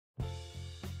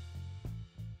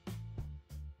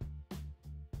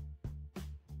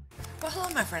Well, hello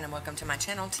my friend and welcome to my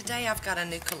channel. Today I've got a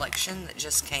new collection that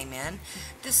just came in.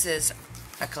 This is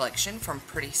a collection from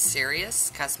Pretty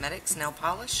Serious Cosmetics Nail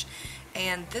Polish,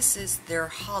 and this is their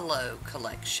Holo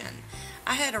collection.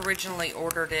 I had originally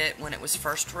ordered it when it was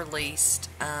first released,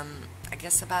 I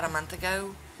guess about a month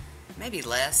ago, maybe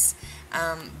less,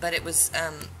 but it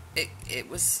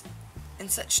was in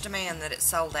such demand that it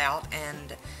sold out,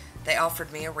 and they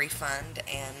offered me a refund,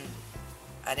 and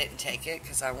I didn't take it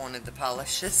because I wanted the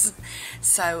polishes.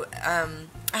 So I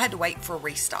had to wait for a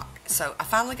restock. So I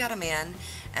finally got them in,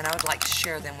 and I would like to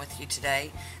share them with you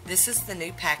today. This is the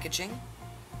new packaging.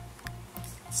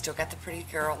 Still got the pretty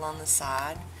girl on the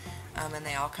side, and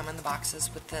they all come in the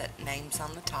boxes with the names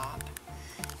on the top,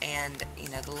 and you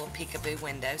know, the little peekaboo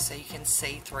window so you can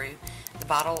see through the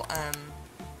bottle.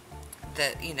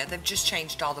 They've just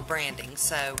changed all the branding,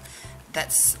 so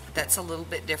that's a little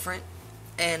bit different.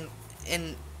 And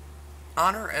in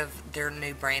honor of their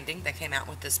new branding, they came out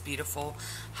with this beautiful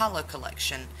Holo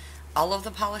collection. All of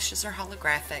the polishes are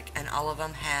holographic, and all of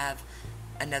them have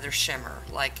another shimmer.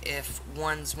 Like if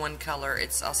one's one color,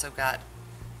 it's also got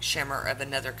shimmer of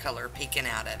another color peeking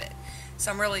out of it.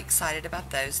 So I'm really excited about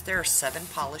those. There are 7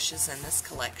 polishes in this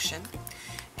collection.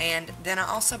 And then I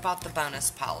also bought the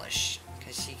bonus polish,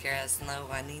 because you guys know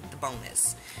I need the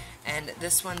bonus. And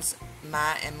this one's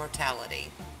My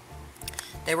Immortality.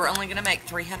 They were only going to make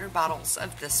 300 bottles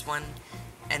of this one,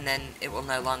 and then it will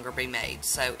no longer be made.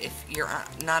 So if you're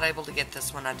not able to get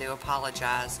this one, I do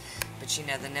apologize. But you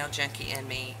know, the nail junkie in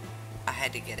me, I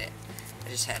had to get it. I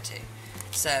just had to.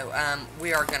 So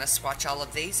we are going to swatch all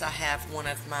of these. I have one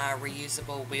of my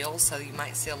reusable wheels, so you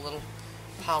might see a little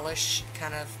polish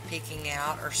kind of peeking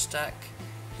out or stuck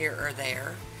here or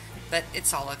there. But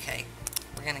it's all okay.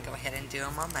 We're going to go ahead and do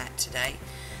them on that today.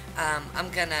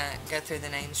 I'm going to go through the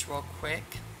names real quick.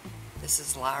 This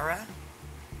is Lyra.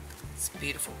 It's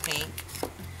beautiful pink.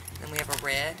 Then we have a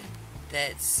red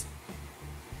that's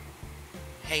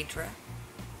Hadra.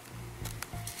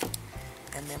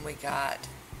 And then we got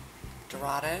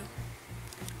Dorado.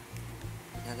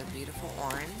 Another beautiful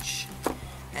orange.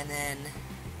 And then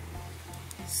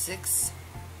 6.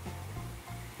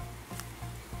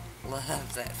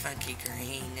 Love that funky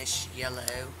greenish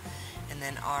yellow. And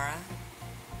then Aura.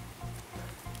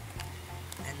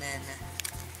 And then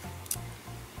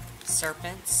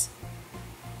Serpents.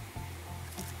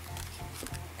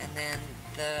 And then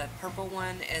the purple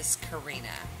one is Karina.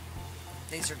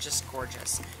 These are just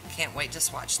gorgeous. Can't wait to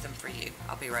swatch them for you.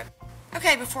 I'll be right back.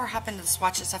 Okay, before I hop into the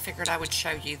swatches, I figured I would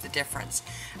show you the difference.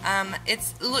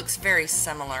 It looks very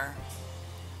similar,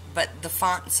 but the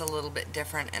font's a little bit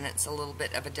different, and it's a little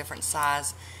bit of a different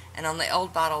size. And on the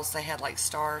old bottles, they had like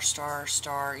star, star,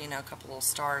 star, you know, a couple little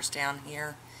stars down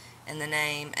here in the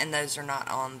name, and those are not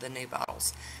on the new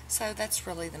bottles. So that's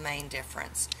really the main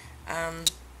difference.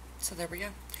 So there we go.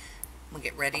 We'll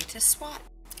get ready to swatch.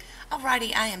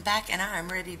 Alrighty, I am back, and I am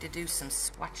ready to do some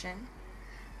swatching.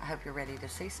 I hope you're ready to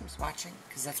see some swatching,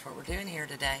 because that's what we're doing here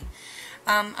today.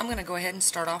 I'm going to go ahead and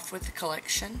start off with the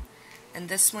collection. And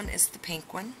this one is the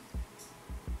pink one.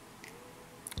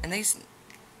 And these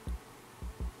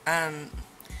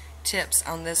tips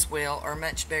on this wheel are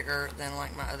much bigger than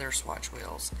like my other swatch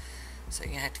wheels. So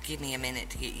you have to give me a minute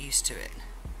to get used to it.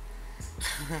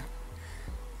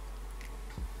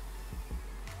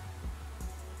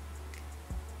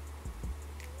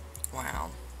 Wow.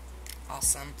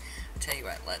 Awesome. I'll tell you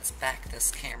what, let's back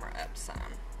this camera up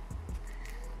some.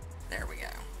 There we go.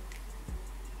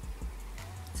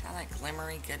 See all that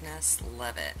glimmery goodness?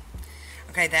 Love it.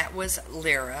 Okay, that was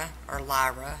Lyra, or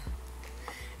Lyra.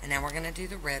 And now we're going to do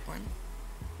the red one.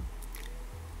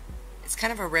 It's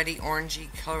kind of a reddy orangey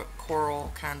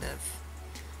coral kind of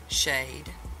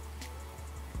shade.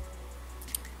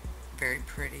 Very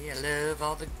pretty. I love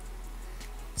all the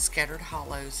scattered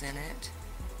hollows in it.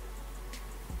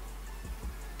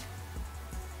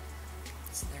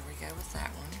 So there we go with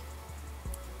that one.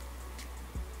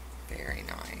 Very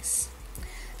nice.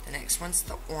 The next one's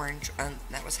the orange.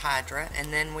 That was Hydra.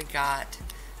 And then we got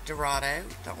Dorado,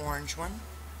 the orange one.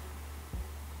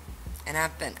 And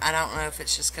I don't know if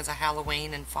it's just because of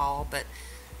Halloween and fall, but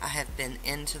I have been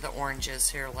into the oranges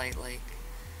here lately.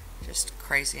 Just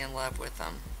crazy in love with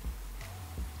them.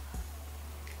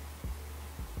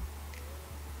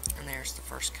 And there's the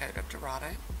first coat of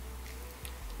Dorado.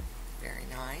 Very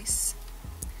nice.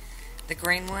 The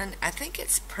green one, I think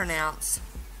it's pronounced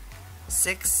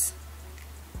 6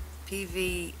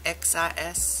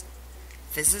 PVXIS.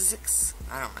 Physics?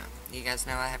 I don't know. You guys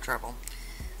know I have trouble.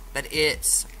 But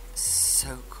it's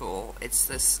so cool. It's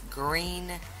this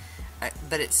green,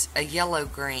 but it's a yellow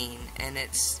green, and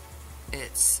it's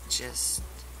just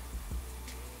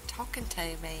talking to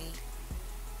me.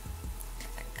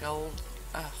 That gold.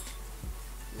 Oh,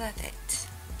 love it.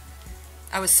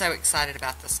 I was so excited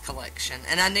about this collection,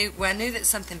 and I knew that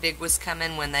something big was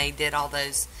coming when they did all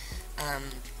those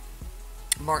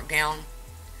markdown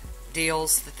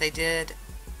deals that they did.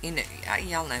 You know,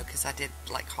 y'all know, because I did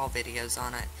like haul videos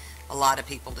on it. A lot of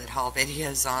people did haul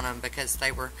videos on them because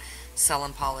they were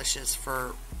selling polishes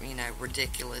for, you know,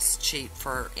 ridiculous cheap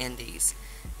for indies,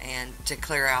 and to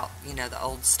clear out, you know, the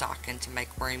old stock and to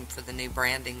make room for the new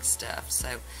branding stuff.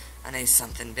 So I knew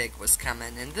something big was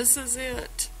coming, and this is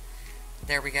it.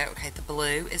 There we go. Okay, the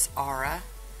blue is Aura.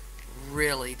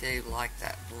 Really do like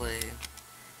that blue.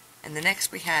 And the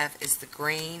next we have is the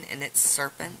green, and it's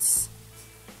Serpents.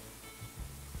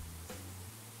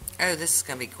 Oh, this is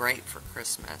going to be great for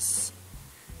Christmas.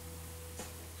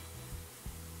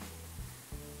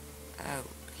 Oh,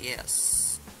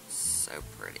 yes. So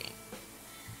pretty.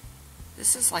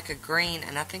 This is like a green,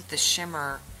 and I think the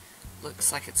shimmer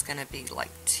looks like it's going to be like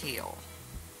teal.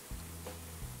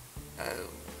 Oh,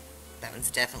 that one's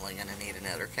definitely going to need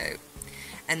another coat.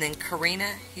 And then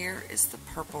Karina here is the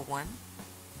purple one.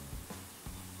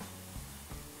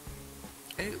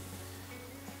 Ooh.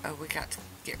 Oh, we got to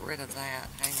get rid of that.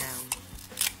 Hang on.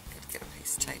 Got to get a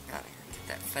piece of tape out of here and get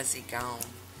that fuzzy gone.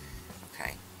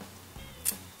 Okay.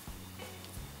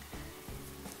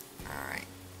 Alright.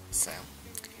 So,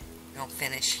 we're going to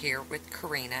finish here with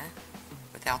Karina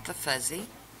without the fuzzy.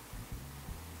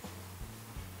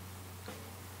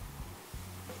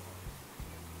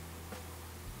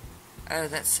 Oh,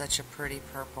 that's such a pretty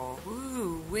purple.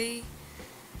 Woo-wee.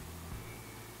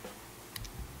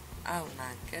 Oh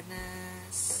my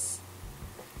goodness.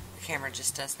 The camera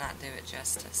just does not do it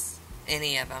justice.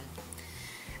 Any of them.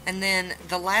 And then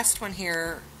the last one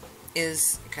here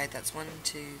is, okay, that's 1,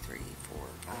 2, 3, 4,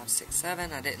 5, 6,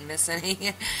 7. I didn't miss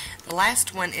any. The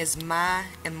last one is My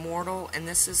Immortal, and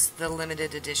this is the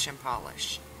limited edition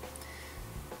polish.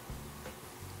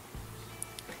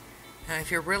 Now, if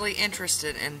you're really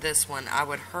interested in this one, I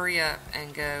would hurry up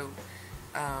and go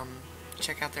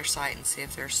check out their site and see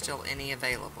if there's still any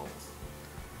available.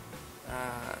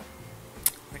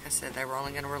 Like I said, they were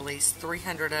only going to release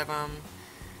 300 of them,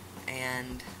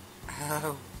 and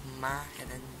oh my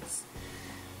heavens,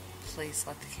 please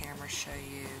let the camera show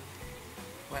you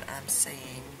what I'm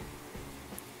seeing.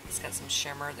 It's got some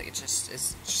shimmer that just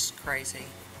is just crazy.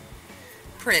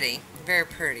 Pretty, very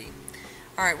pretty.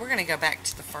 Alright, we're going to go back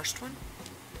to the first one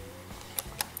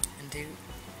and do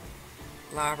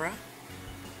Lyra.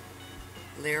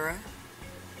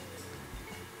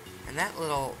 And that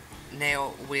little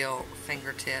nail wheel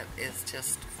fingertip is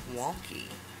just wonky.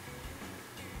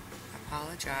 I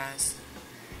apologize.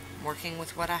 I'm working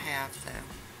with what I have, though.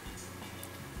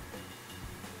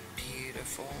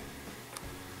 Beautiful.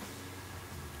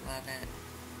 Love it.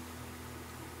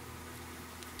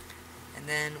 And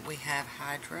then we have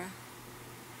Hydra.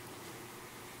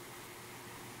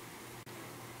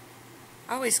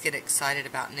 I always get excited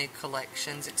about new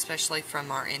collections, especially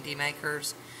from our indie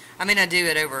makers. I mean, I do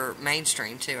it over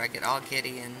mainstream too. I get all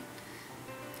giddy, and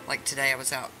like today I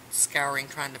was out scouring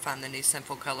trying to find the new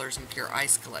Simple Colors and Pure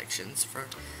Ice collections for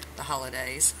the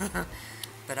holidays.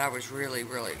 But I was really,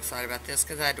 really excited about this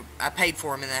because I paid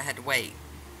for them and I had to wait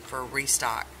for a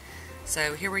restock.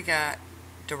 So here we got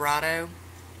Dorado.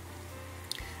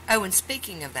 Oh, and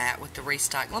speaking of that with the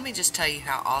restock, let me just tell you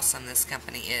how awesome this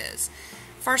company is.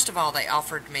 First of all, they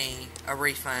offered me a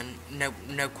refund,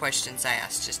 no questions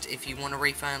asked. Just if you want a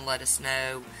refund, let us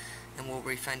know, and we'll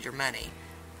refund your money.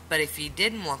 But if you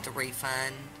didn't want the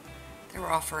refund, they were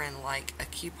offering like a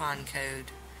coupon code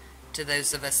to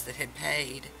those of us that had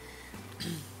paid,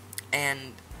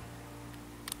 and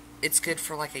it's good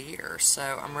for like a year.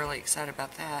 So I'm really excited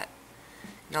about that.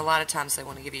 You know, a lot of times they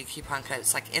want to give you a coupon code.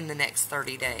 It's like in the next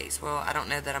 30 days. Well, I don't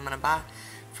know that I'm going to buy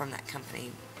from that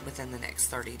company within the next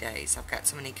 30 days. I've got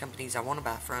so many companies I want to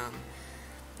buy from.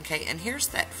 Okay, and here's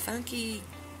that funky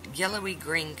yellowy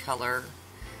green color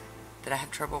that I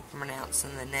have trouble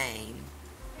pronouncing the name.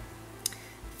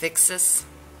 Vixus.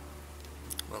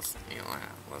 We'll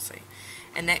see.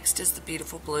 And next is the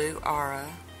beautiful blue Aura.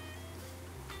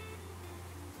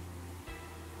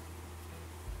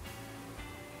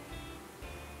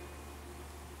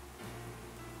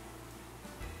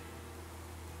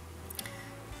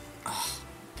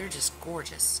 They're just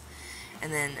gorgeous.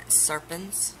 And then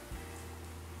Serpents.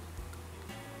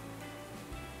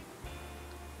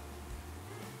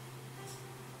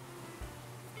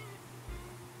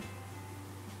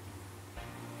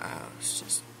 Oh, it's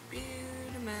just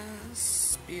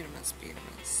beautimous. Beautimous,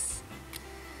 beautimous.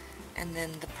 And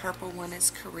then the purple one is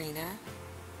Karina.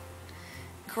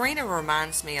 Karina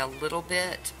reminds me a little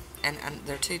bit and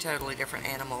they're two totally different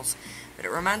animals, but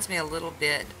it reminds me a little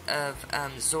bit of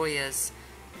Zoya's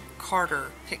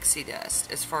Carter Pixie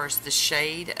Dust as far as the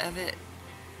shade of it.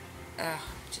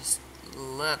 Just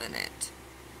loving it.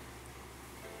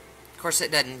 Of course,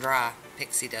 it doesn't dry,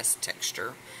 pixie dust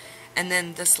texture. And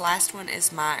then this last one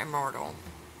is my Immortal.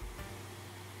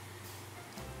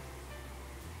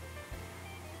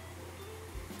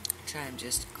 Which I'm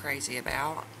just crazy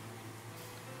about.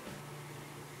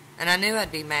 And I knew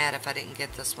I'd be mad if I didn't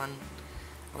get this one.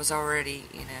 I was already,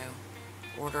 you know,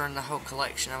 ordering the whole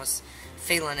collection. I was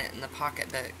feeling it in the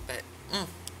pocketbook, but I'm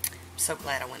so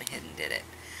glad I went ahead and did it.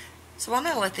 So I'm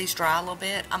going to let these dry a little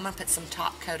bit. I'm going to put some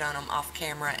top coat on them off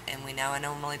camera, and we know I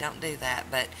normally don't do that,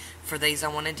 but for these I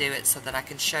want to do it so that I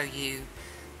can show you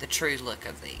the true look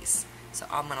of these. So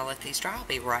I'm going to let these dry. I'll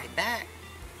be right back.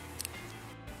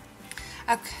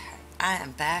 Okay, I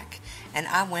am back, and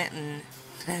I went and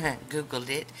Googled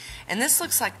it, and this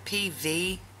looks like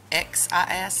PVXIS,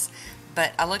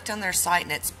 but I looked on their site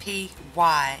and it's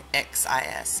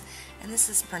PYXIS, and this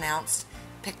is pronounced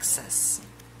Pixis.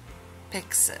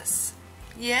 Pixis.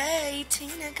 Yay,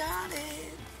 Tina got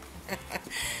it.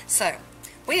 So,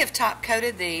 we have top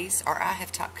coated these, or I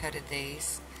have top coated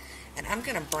these, and I'm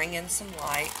going to bring in some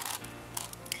light,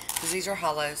 because these are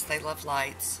hollows, they love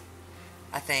lights,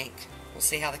 I think. We'll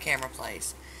see how the camera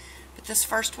plays. But this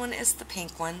first one is the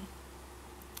pink one,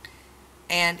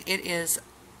 and it is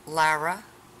Lara,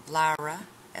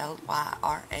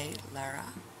 L-Y-R-A, Lara.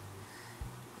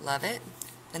 Love it.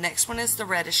 The next one is the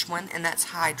reddish one, and that's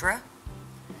Hydra.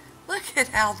 Look at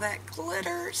how that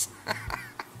glitters.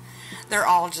 They're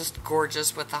all just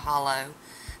gorgeous with the hollow.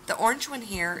 The orange one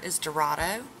here is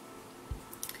Dorado,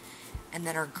 and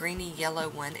then our greeny yellow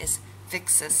one is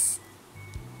Vixis,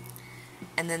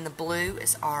 and then the blue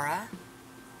is Aura,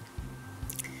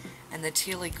 and the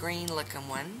tealy green looking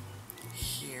one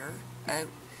here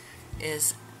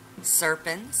is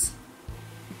Serpens,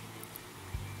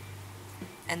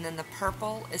 and then the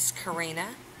purple is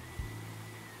Karina.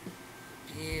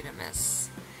 Beautimous.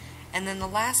 And then the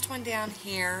last one down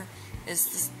here is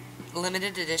this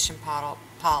limited edition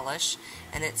polish,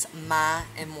 and it's My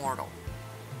Immortal.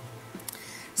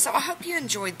 So I hope you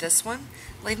enjoyed this one.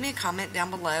 Leave me a comment down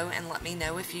below and let me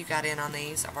know if you got in on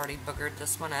these. I've already boogered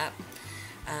this one up.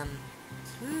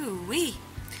 Ooh-wee.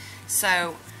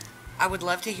 So I would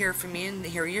love to hear from you and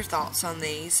hear your thoughts on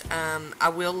these. I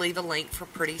will leave a link for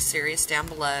Pretty Serious down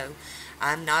below.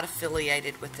 I'm not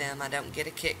affiliated with them. I don't get a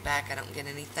kickback. I don't get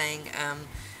anything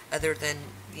other than,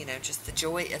 you know, just the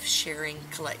joy of sharing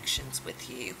collections with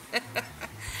you.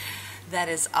 That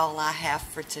is all I have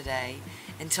for today.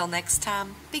 Until next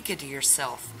time, be good to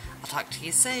yourself. I'll talk to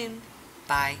you soon.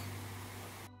 Bye.